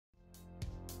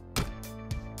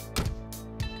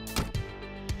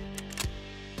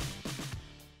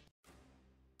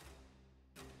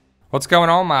What's going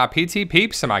on, my PT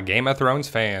peeps and my Game of Thrones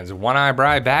fans? One Eye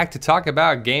Bri back to talk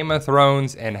about Game of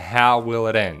Thrones and how will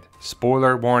it end.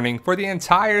 Spoiler warning for the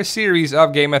entire series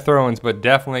of Game of Thrones, but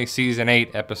definitely Season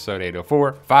 8, Episode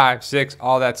 804, 5, 6,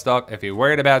 all that stuff. If you're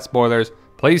worried about spoilers,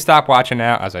 please stop watching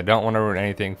now as I don't want to ruin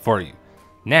anything for you.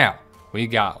 Now, we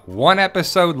got one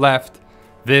episode left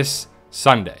this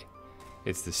Sunday.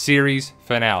 It's the series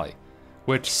finale,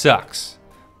 which sucks,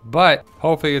 but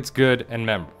hopefully it's good and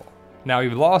memorable. Now,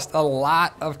 we've lost a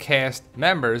lot of cast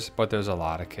members, but there's a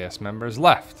lot of cast members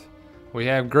left. We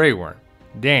have Grey Worm,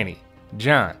 Dany,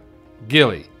 Jon,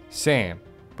 Gilly, Sam,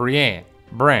 Brienne,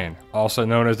 Bran, also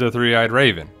known as the Three-Eyed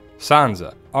Raven,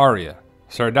 Sansa, Arya,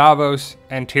 Ser Davos,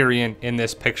 and Tyrion in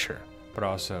this picture, but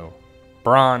also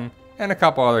Bronn and a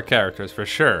couple other characters for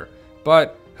sure.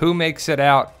 But who makes it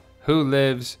out, who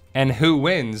lives, and who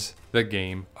wins the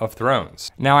Game of Thrones?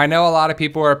 Now, I know a lot of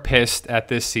people are pissed at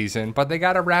this season, but they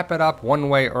got to wrap it up one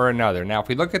way or another. Now, if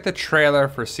we look at the trailer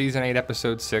for Season 8,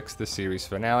 Episode 6, the series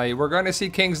finale, we're going to see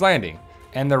King's Landing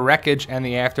and the wreckage and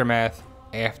the aftermath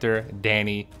after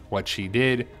Dany, what she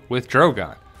did with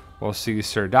Drogon. We'll see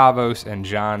Ser Davos and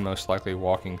Jon most likely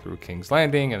walking through King's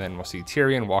Landing, and then we'll see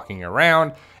Tyrion walking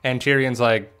around, and Tyrion's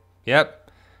like,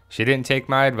 yep, she didn't take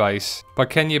my advice, but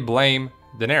can you blame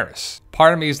Daenerys?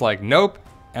 Part of me is like, nope.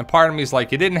 And part of me is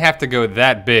like, you didn't have to go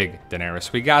that big,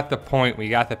 Daenerys. We got the point, we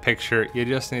got the picture. You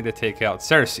just need to take out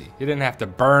Cersei. You didn't have to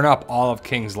burn up all of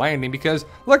King's Landing because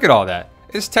look at all that.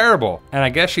 It's terrible. And I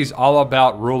guess she's all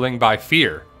about ruling by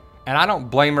fear. And I don't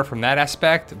blame her from that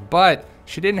aspect, but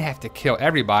she didn't have to kill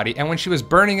everybody. And when she was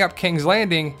burning up King's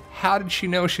Landing, how did she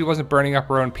know she wasn't burning up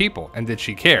her own people? And did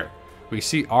she care? We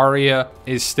see Arya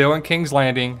is still in King's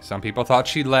Landing. Some people thought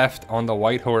she left on the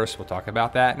white horse. We'll talk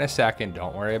about that in a second.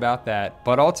 Don't worry about that.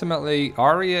 But ultimately,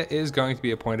 Arya is going to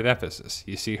be a point of emphasis.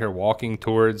 You see her walking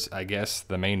towards, I guess,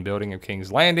 the main building of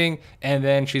King's Landing, and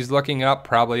then she's looking up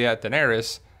probably at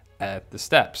Daenerys at the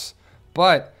steps.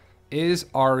 But is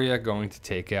Arya going to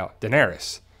take out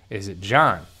Daenerys? Is it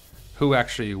Jon? Who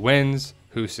actually wins?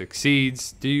 Who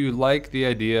succeeds? Do you like the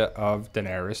idea of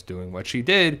Daenerys doing what she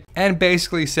did and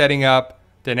basically setting up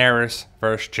Daenerys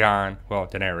versus Jon, well,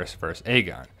 Daenerys versus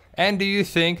Aegon? And do you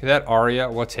think that Arya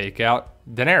will take out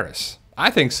Daenerys? I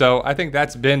think so. I think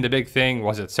that's been the big thing.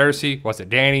 Was it Cersei? Was it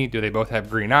Dany? Do they both have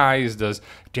green eyes? Does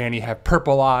Dany have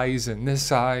purple eyes and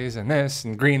this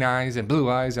and green eyes and blue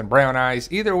eyes and brown eyes?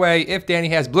 Either way, if Dany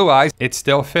has blue eyes, it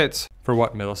still fits for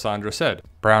what Melisandre said.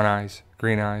 Brown eyes,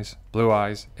 green eyes, blue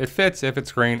eyes. It fits if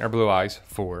it's green or blue eyes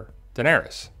for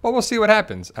Daenerys. But we'll see what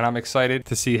happens, and I'm excited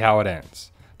to see how it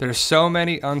ends. There's so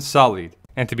many Unsullied,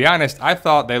 and to be honest, I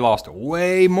thought they lost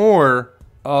way more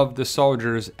of the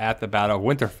soldiers at the Battle of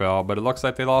Winterfell, but it looks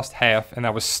like they lost half, and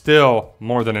that was still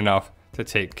more than enough to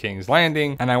take King's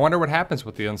Landing. And I wonder what happens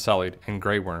with the Unsullied and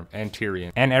Grey Worm and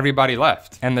Tyrion and everybody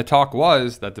left. And the talk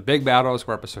was that the big battles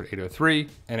were episode 803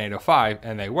 and 805,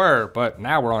 and they were, but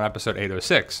now we're on episode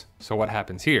 806. So what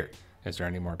happens here? Is there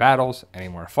any more battles, any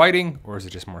more fighting, or is it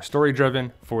just more story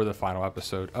driven for the final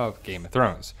episode of Game of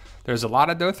Thrones? There's a lot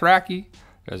of Dothraki,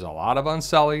 there's a lot of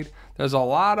Unsullied, there's a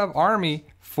lot of army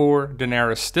for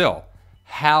Daenerys still.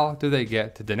 How do they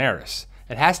get to Daenerys?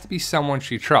 It has to be someone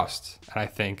she trusts, and I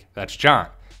think that's Jon,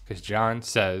 because Jon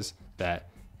says that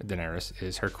Daenerys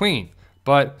is her queen.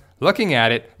 But looking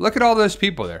at it, look at all those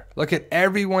people there. Look at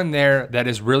everyone there that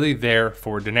is really there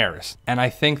for Daenerys. And I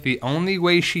think the only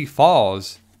way she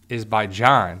falls is by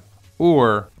Jon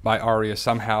or by Arya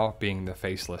somehow being the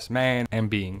faceless man and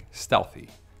being stealthy.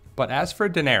 But as for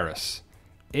Daenerys,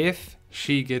 if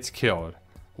she gets killed,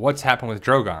 what's happened with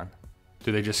Drogon?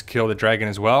 Do they just kill the dragon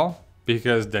as well?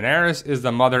 Because Daenerys is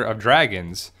the mother of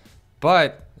dragons,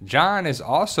 but Jon is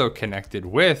also connected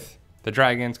with the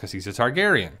dragons because he's a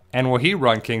Targaryen. And will he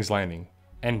run King's Landing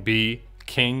and be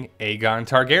King Aegon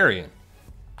Targaryen?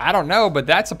 I don't know, but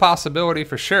that's a possibility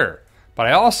for sure. But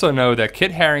I also know that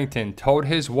Kit Harington told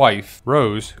his wife,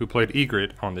 Rose, who played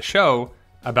Ygritte on the show,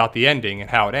 about the ending and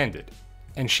how it ended.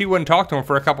 And she wouldn't talk to him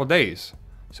for a couple days.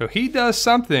 So he does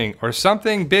something, or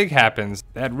something big happens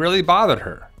that really bothered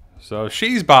her. So if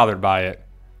she's bothered by it,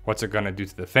 what's it gonna do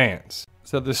to the fans?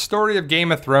 So the story of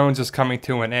Game of Thrones is coming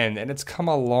to an end, and it's come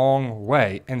a long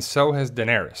way, and so has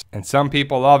Daenerys. And some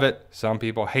people love it, some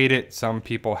people hate it, some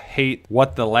people hate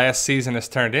what the last season has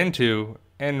turned into,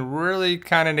 and really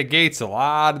kind of negates a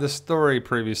lot of the story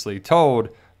previously told.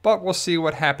 But we'll see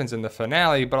what happens in the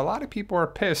finale, but a lot of people are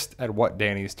pissed at what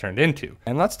Dany's turned into.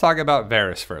 And let's talk about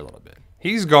Varys for a little bit.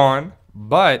 He's gone,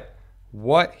 but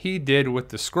what he did with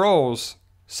the scrolls,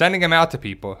 sending them out to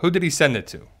people, who did he send it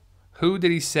to? Who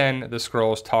did he send the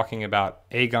scrolls talking about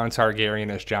Aegon Targaryen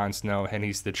as Jon Snow, and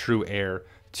he's the true heir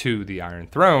to the Iron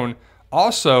Throne.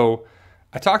 Also,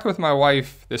 I talked with my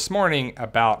wife this morning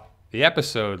about the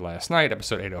episode last night,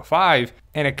 episode 805,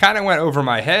 and it kind of went over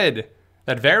my head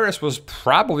that Varys was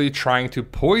probably trying to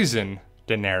poison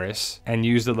Daenerys and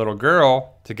use the little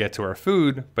girl to get to her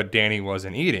food, but Dany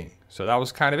wasn't eating. So that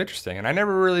was kind of interesting, and I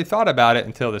never really thought about it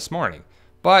until this morning.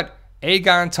 But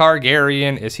Aegon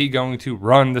Targaryen, is he going to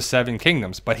run the Seven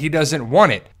Kingdoms? But he doesn't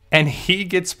want it, and he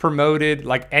gets promoted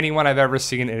like anyone I've ever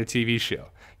seen in a TV show.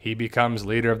 He becomes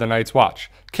leader of the Night's Watch,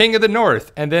 King of the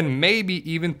North, and then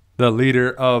maybe even the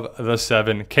leader of the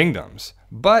Seven Kingdoms.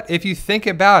 But if you think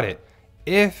about it,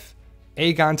 if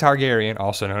Aegon Targaryen,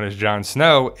 also known as Jon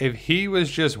Snow, if he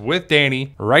was just with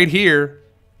Dany right here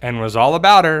and was all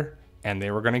about her, and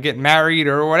they were going to get married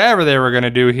or whatever they were going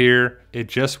to do here, it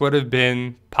just would have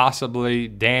been possibly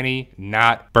Dany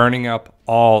not burning up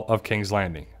all of King's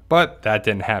Landing. But that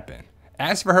didn't happen.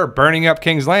 As for her burning up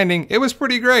King's Landing, it was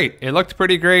pretty great. It looked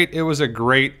pretty great. It was a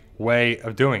great way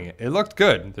of doing it. It looked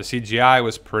good. The CGI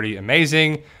was pretty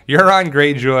amazing. Euron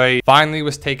Greyjoy finally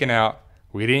was taken out.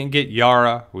 We didn't get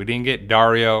Yara. We didn't get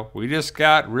Dario. We just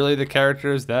got really the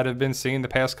characters that have been seen the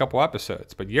past couple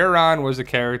episodes. But Euron was a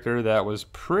character that was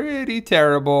pretty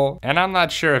terrible. And I'm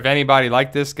not sure if anybody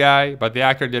liked this guy, but the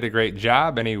actor did a great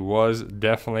job, and he was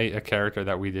definitely a character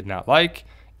that we did not like.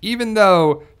 Even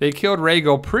though they killed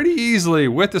Rhaegal pretty easily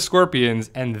with the Scorpions,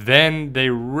 and then they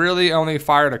really only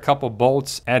fired a couple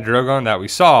bolts at Drogon that we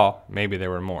saw. Maybe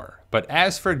there were more. But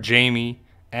as for Jaime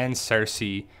and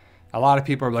Cersei, a lot of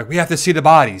people are like, we have to see the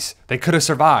bodies. They could have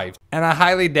survived. And I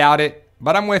highly doubt it.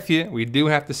 But I'm with you. We do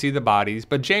have to see the bodies.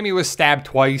 But Jaime was stabbed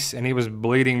twice, and he was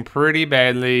bleeding pretty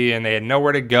badly, and they had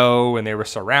nowhere to go, and they were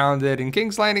surrounded, and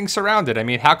King's Landing surrounded. I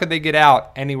mean, how could they get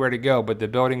out anywhere to go? But the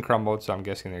building crumbled, so I'm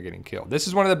guessing they're getting killed. This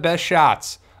is one of the best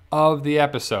shots of the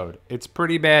episode. It's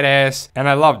pretty badass, and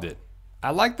I loved it. I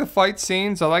like the fight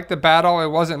scenes. I like the battle. It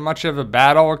wasn't much of a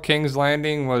battle. King's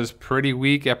Landing was pretty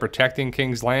weak at protecting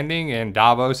King's Landing, and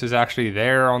Davos is actually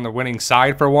there on the winning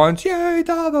side for once. Yay,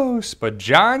 Davos! But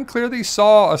Jon clearly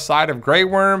saw a side of Grey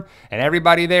Worm and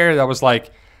everybody there that was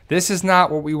like, this is not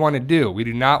what we want to do. We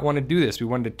do not want to do this. We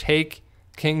wanted to take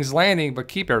King's Landing, but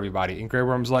keep everybody. And Grey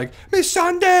Worm's like, Miss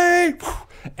Sunday!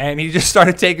 And he just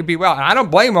started taking people out. And I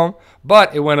don't blame him,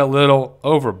 but it went a little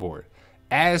overboard.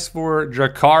 As for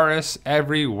Dracarys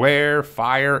everywhere,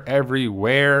 fire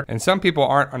everywhere, and some people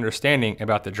aren't understanding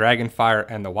about the dragon fire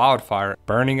and the wildfire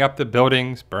burning up the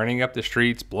buildings, burning up the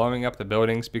streets, blowing up the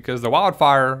buildings, because the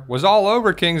wildfire was all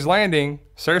over King's Landing.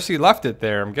 Cersei left it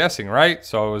there, I'm guessing, right?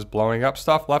 So it was blowing up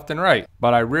stuff left and right.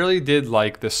 But I really did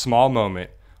like the small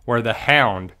moment where the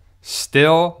Hound,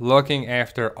 still looking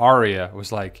after Arya,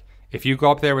 was like, if you go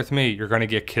up there with me, you're going to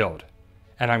get killed.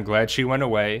 And I'm glad she went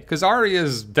away, because Arya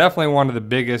is definitely one of the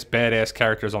biggest badass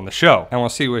characters on the show. And we'll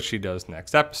see what she does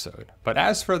next episode. But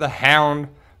as for the Hound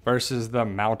versus the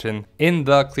Mountain in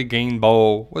the Clegane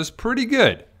Bowl, was pretty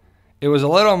good. It was a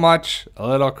little much, a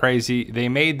little crazy. They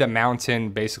made the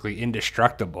Mountain basically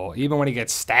indestructible, even when he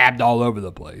gets stabbed all over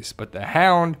the place. But the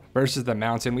Hound versus the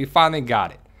Mountain, we finally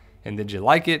got it. And did you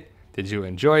like it? Did you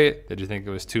enjoy it? Did you think it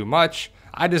was too much?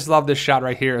 I just love this shot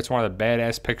right here. It's one of the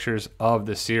badass pictures of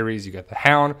the series. You got the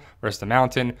Hound versus the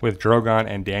Mountain with Drogon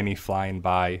and Dany flying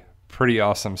by. Pretty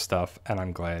awesome stuff, and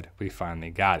I'm glad we finally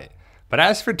got it. But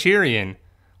as for Tyrion,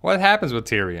 what happens with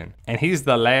Tyrion? And he's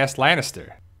the last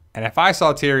Lannister. And if I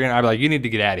saw Tyrion, I'd be like, you need to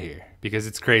get out of here, because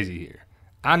it's crazy here.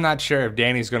 I'm not sure if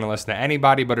Dany's going to listen to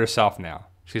anybody but herself now.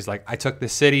 She's like, I took the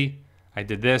city. I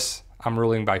did this. I'm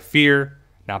ruling by fear,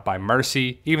 not by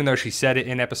mercy, even though she said it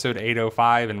in episode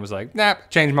 805 and was like, nah,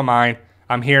 changed my mind.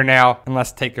 I'm here now, and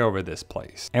let's take over this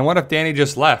place. And what if Dany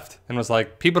just left and was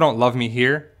like, people don't love me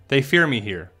here. They fear me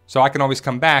here. So I can always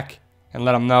come back and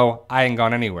let them know I ain't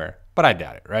gone anywhere. But I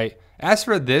doubt it, right? As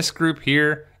for this group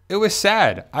here, it was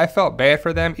sad. I felt bad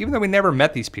for them, even though we never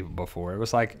met these people before. It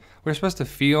was like, we're supposed to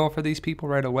feel for these people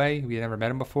right away. We had never met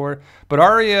them before. But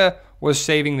Arya was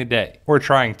saving the day, or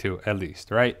trying to, at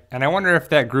least, right? And I wonder if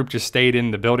that group just stayed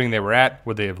in the building they were at,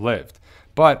 would they have lived?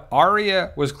 But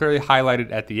Arya was clearly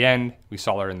highlighted at the end. We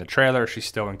saw her in the trailer. She's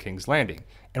still in King's Landing.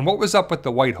 And what was up with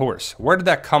the white horse? Where did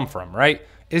that come from, right?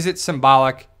 Is it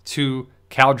symbolic to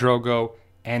Khal Drogo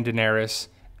and Daenerys?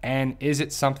 And is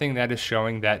it something that is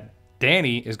showing that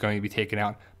Dany is going to be taken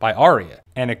out by Arya?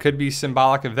 And it could be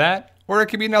symbolic of that, or it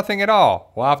could be nothing at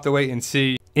all. We'll have to wait and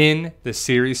see in the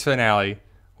series finale,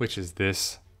 which is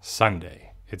this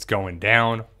Sunday. It's going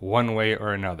down one way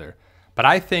or another. But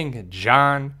I think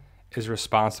Jon is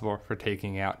responsible for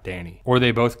taking out Dany. Or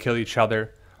they both kill each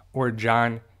other, or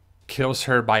Jon kills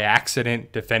her by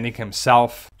accident, defending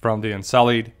himself from the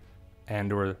Unsullied,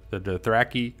 and or the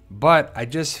Dothraki, but I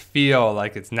just feel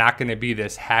like it's not going to be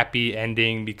this happy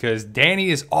ending because Dany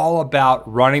is all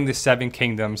about running the Seven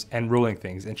Kingdoms and ruling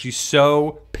things, and she's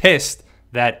so pissed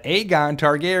that Aegon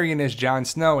Targaryen is Jon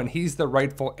Snow and he's the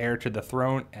rightful heir to the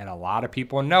throne, and a lot of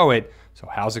people know it. So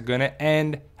how's it going to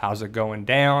end? How's it going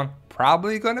down?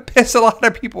 Probably going to piss a lot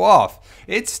of people off.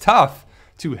 It's tough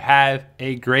to have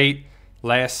a great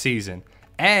last season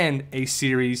and a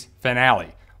series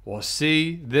finale. We'll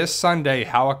see this Sunday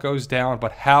how it goes down,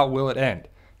 but how will it end?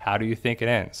 How do you think it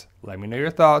ends? Let me know your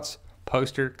thoughts.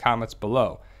 Post your comments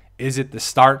below. Is it the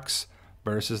Starks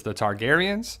versus the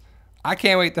Targaryens? I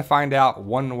can't wait to find out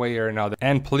one way or another.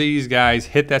 And please, guys,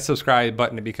 hit that subscribe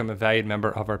button to become a valued member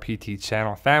of our PT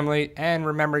channel family. And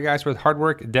remember, guys, with hard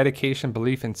work, dedication,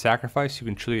 belief, and sacrifice, you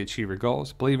can truly achieve your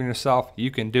goals. Believe in yourself. You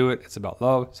can do it. It's about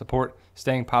love, support,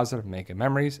 staying positive, making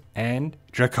memories, and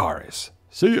Dracarys.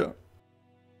 See ya.